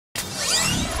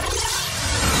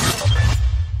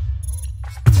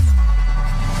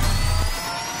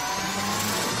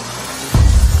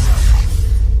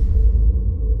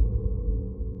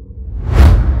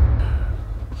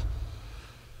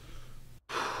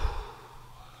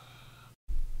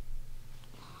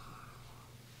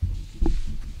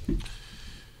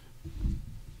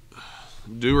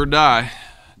do or die,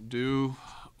 do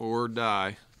or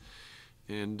die,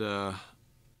 and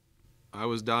I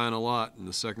was dying a lot in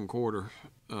the second quarter.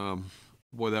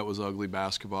 Boy, that was ugly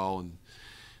basketball, and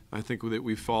I think that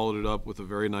we followed it up with a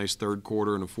very nice third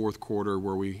quarter and a fourth quarter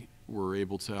where we were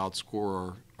able to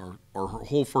outscore our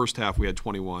whole first half. We had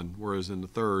 21, whereas in the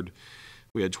third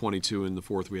we had 22, in the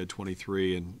fourth we had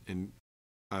 23, and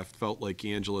I felt like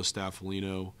Angela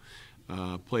Staffolino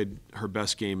played her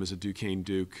best game as a Duquesne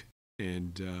Duke,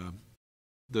 and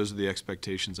those are the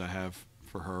expectations I have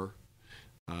for her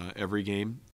every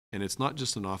game. And it's not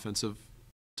just an offensive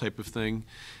type of thing.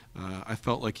 I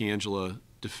felt like Angela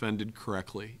defended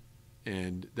correctly,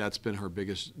 and that's been her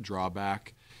biggest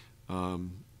drawback.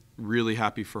 Really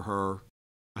happy for her.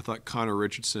 I thought Connor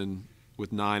Richardson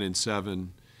with 9 and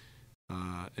 7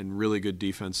 and really good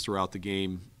defense throughout the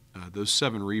game. Those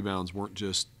 7 rebounds weren't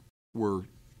just where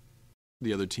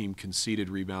the other team conceded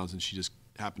rebounds and she just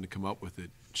happened to come up with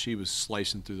it. She was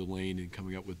slicing through the lane and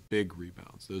coming up with big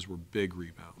rebounds. Those were big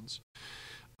rebounds.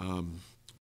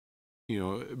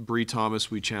 Bree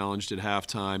Thomas, we challenged at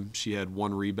halftime. She had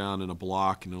 1 rebound and a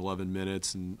block in 11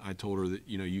 minutes, and I told her that,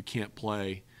 you can't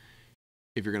play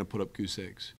if you're going to put up goose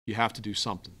eggs. You have to do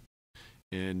something.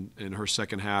 And her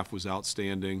second half was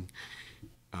outstanding.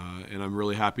 And I'm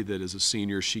really happy that as a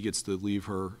senior, she gets to leave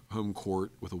her home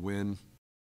court with a win.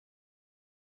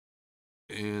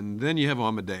 And then you have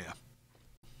Amadea.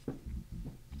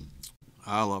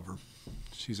 I love her.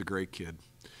 She's a great kid.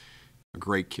 A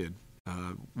great kid.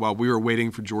 While we were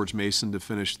waiting for George Mason to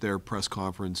finish their press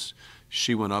conference,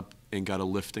 she went up and got a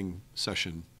lifting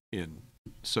session in.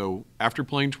 So after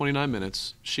playing 29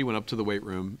 minutes, she went up to the weight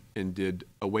room and did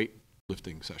a weight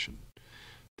lifting session.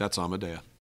 That's Amadea.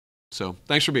 So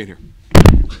thanks for being here.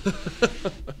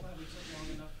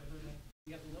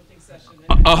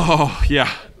 Oh, yeah,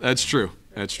 that's true.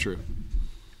 That's true.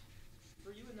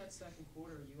 For you in that second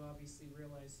quarter, you obviously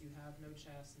realized you have no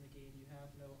Chas in the game, you have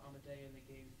no Amadea in the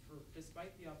game.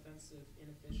 Despite the offensive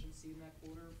inefficiency in that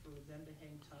quarter, for them to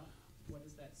hang tough, what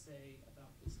does that say about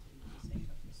this team, this hang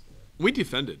toughness story? We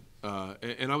defended,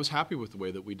 and I was happy with the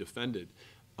way that we defended.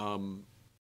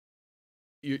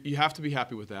 You have to be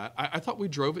happy with that. I thought we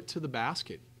drove it to the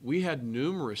basket. We had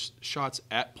numerous shots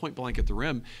at point blank at the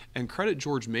rim, and credit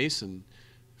George Mason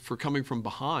for coming from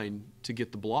behind to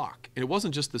get the block. And it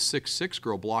wasn't just the 6'6"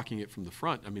 girl blocking it from the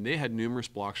front. I mean, they had numerous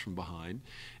blocks from behind,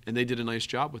 and they did a nice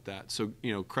job with that. So,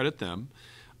 credit them.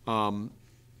 I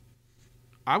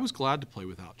was glad to play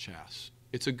without Chas.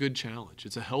 It's a good challenge.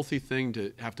 It's a healthy thing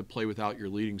to have to play without your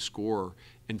leading scorer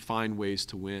and find ways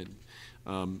to win.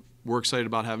 We're excited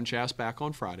about having Chas back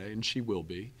on Friday, and she will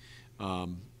be.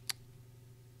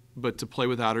 But to play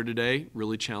without her today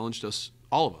really challenged us,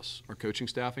 all of us, our coaching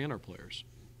staff and our players.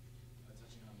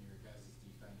 Touching on your guys'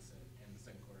 defense in the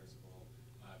second quarter as well,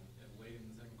 late in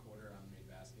the second quarter on made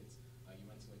baskets, you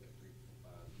went to like a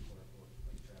three-quarter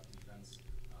trap defense.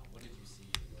 What did you see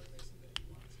in your guys that you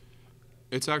wanted to?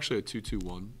 It's actually a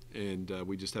 2-2-1, and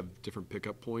we just have different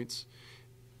pickup points.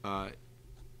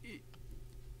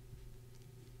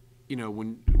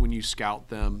 When you scout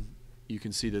them, you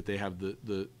can see that they have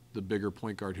the bigger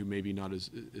point guard who maybe not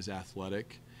as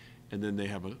athletic, and then they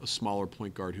have a smaller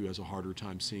point guard who has a harder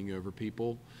time seeing over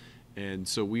people. And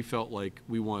so we felt like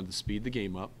we wanted to speed the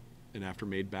game up, and after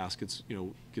made baskets,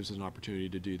 gives us an opportunity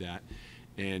to do that.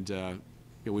 And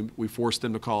we forced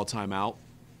them to call a timeout,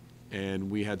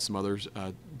 and we had some other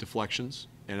deflections.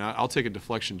 And I'll take a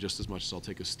deflection just as much as I'll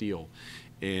take a steal.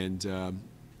 And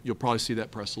you'll probably see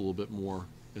that press a little bit more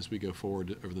as we go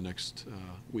forward over the next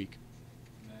week.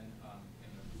 And then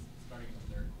starting in the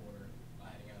third quarter,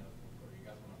 heading out of the fourth quarter, you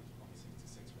guys went on a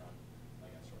 26-6 run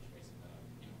against George Mason.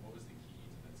 What was the key to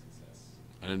that success?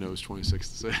 I didn't know it was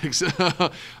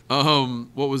 26-6.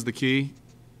 What was the key?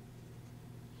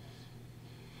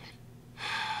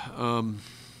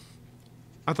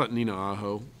 I thought Nina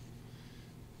Aho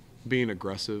being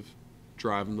aggressive,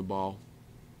 driving the ball.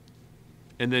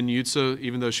 And then Yutza,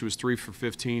 even though she was 3 for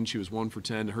 15, she was 1 for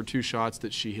 10. Her 2 shots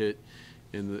that she hit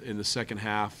in the second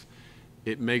half,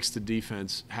 it makes the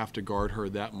defense have to guard her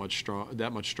that much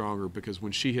stronger, because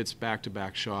when she hits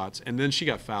back-to-back shots, and then she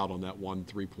got fouled on that 1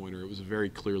 3-pointer. It was very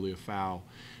clearly a foul.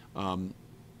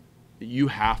 You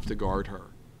have to guard her,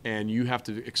 and you have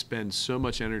to expend so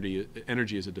much energy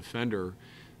as a defender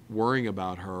worrying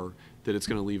about her that it's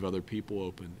going to leave other people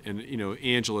open. And,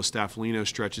 Angela Staffolino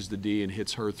stretches the D and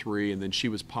hits her 3, and then she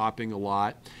was popping a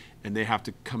lot, and they have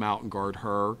to come out and guard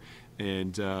her.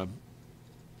 And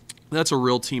that's a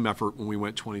real team effort when we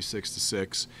went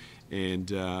 26-6. And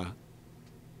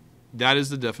that is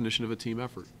the definition of a team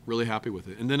effort. Really happy with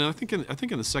it. And then I think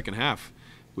in the second half,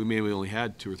 we maybe only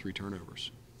had 2 or 3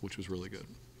 turnovers, which was really good.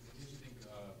 What did you think of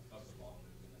the ball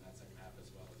movement in that second half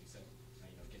as well? As you said,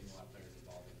 getting a lot of players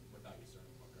involved without your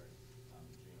starting point guard,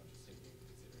 just taking into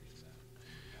consideration that.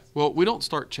 Well, we don't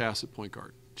start Chas at point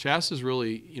guard. Chas is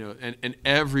really, and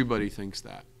everybody thinks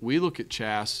that. We look at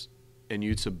Chas and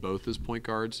Utsa both as point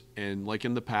guards, and like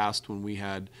in the past when we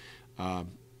had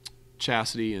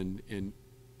Chastity in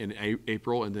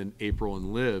April and then April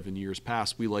and Liv in years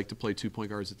past, we like to play 2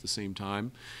 point guards at the same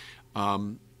time.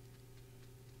 I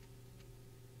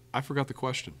forgot the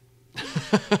question. Just, how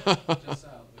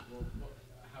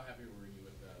happy were you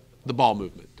with the ball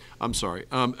movement? I'm sorry.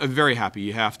 I'm very happy.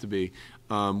 You have to be.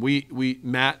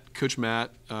 Coach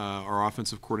Matt, our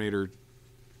offensive coordinator,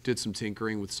 did some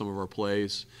tinkering with some of our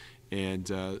plays, and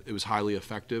it was highly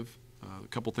effective. A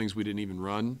couple things we didn't even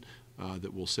run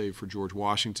that we'll save for George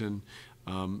Washington,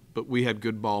 but we had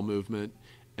good ball movement,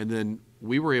 and then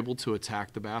we were able to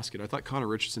attack the basket. I thought Connor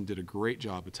Richardson did a great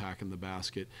job attacking the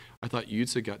basket. I thought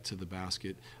Utsa got to the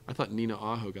basket. I thought Nina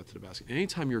Aho got to the basket.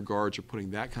 Anytime your guards are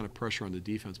putting that kind of pressure on the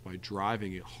defense by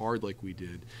driving it hard like we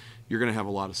did, you're going to have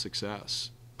a lot of success.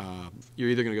 You're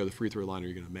either going to go to the free throw line or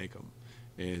you're going to make them,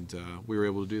 and we were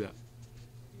able to do that.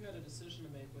 You had a decision to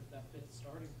make with that 5th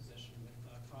starting position with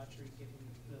Kadri given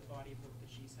the body of work that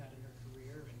she's had in her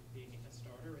career and being a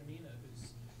starter, and Nina,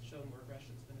 who's shown more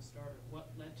aggression, has been a starter.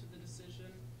 What led to the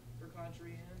decision for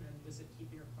Kadri in, and was it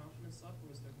keeping her confidence up, or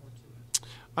was there more to it?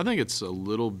 I think it's a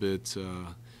little bit,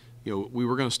 we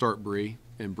were going to start Bree,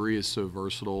 and Bree is so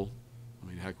versatile. I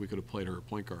mean, heck, we could have played her at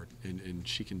point guard, and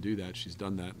she can do that. She's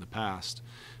done that in the past.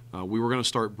 We were going to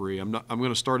start Bree. I'm going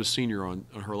to start a senior on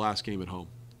her last game at home,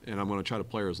 and I'm going to try to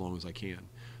play her as long as I can,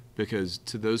 because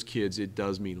to those kids it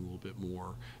does mean a little bit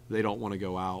more. They don't want to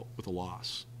go out with a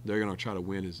loss. They're going to try to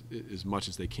win as much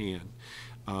as they can,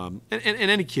 and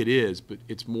any kid is, but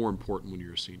it's more important when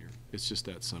you're a senior. It's just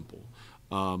that simple.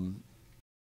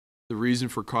 The reason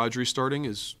for Kadri starting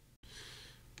is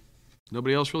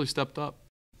nobody else really stepped up.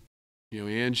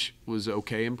 Ange was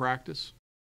okay in practice.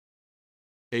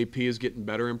 AP is getting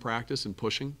better in practice and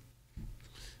pushing.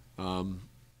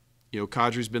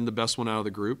 Kadri's been the best one out of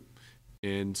the group,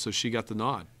 and so she got the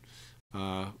nod.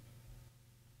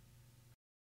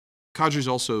 Kadri's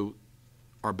also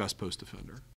our best post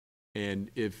defender. And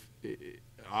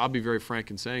I'll be very frank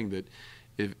in saying that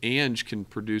if Ange can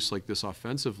produce like this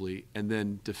offensively and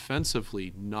then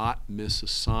defensively not miss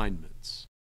assignments,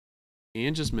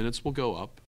 Ange's minutes will go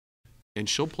up and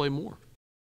she'll play more,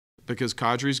 because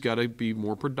Kadri's got to be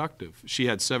more productive. She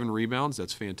had 7 rebounds.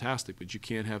 That's fantastic, but you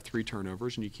can't have 3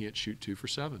 turnovers and you can't shoot 2 for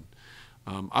 7.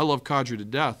 I love Kadri to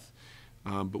death,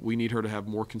 but we need her to have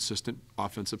more consistent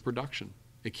offensive production.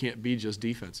 It can't be just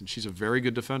defense, and she's a very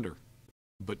good defender,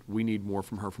 but we need more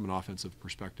from her from an offensive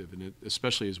perspective, and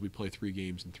especially as we play 3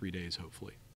 games in 3 days,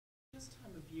 hopefully. This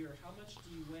time of year, how much do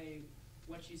you weigh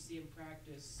what you see in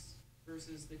practice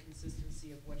versus the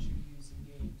consistency of what you use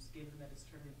in games, given that it's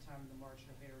tournament time and the margin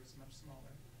of error is much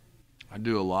smaller? I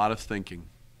do a lot of thinking.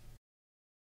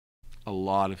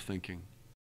 All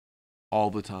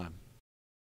the time.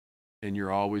 And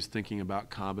you're always thinking about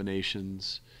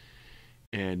combinations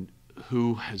and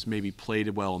who has maybe played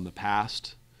well in the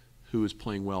past, who is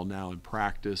playing well now in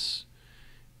practice,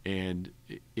 and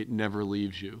it never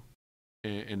leaves you.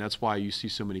 And that's why you see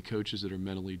so many coaches that are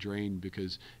mentally drained,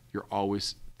 because you're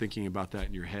always thinking about that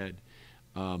in your head.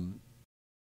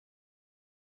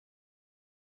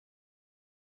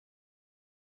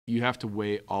 You have to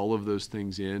weigh all of those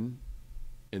things in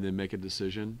and then make a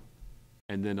decision,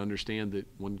 and then understand that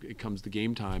when it comes to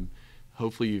game time,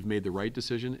 hopefully you've made the right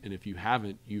decision, and if you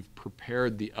haven't, you've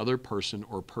prepared the other person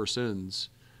or persons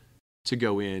to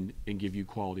go in and give you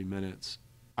quality minutes.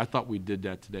 I thought we did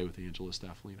that today with Angela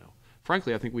Stafflino.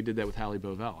 Frankly, I think we did that with Hallie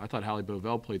Bovell. I thought Hallie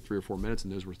Bovell played 3 or 4 minutes,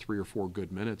 and those were 3 or 4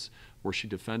 good minutes where she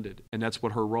defended. And that's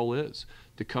what her role is,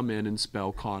 to come in and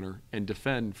spell Connor and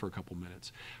defend for a couple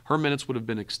minutes. Her minutes would have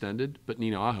been extended, but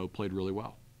Nina Aho played really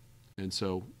well. And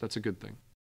so that's a good thing.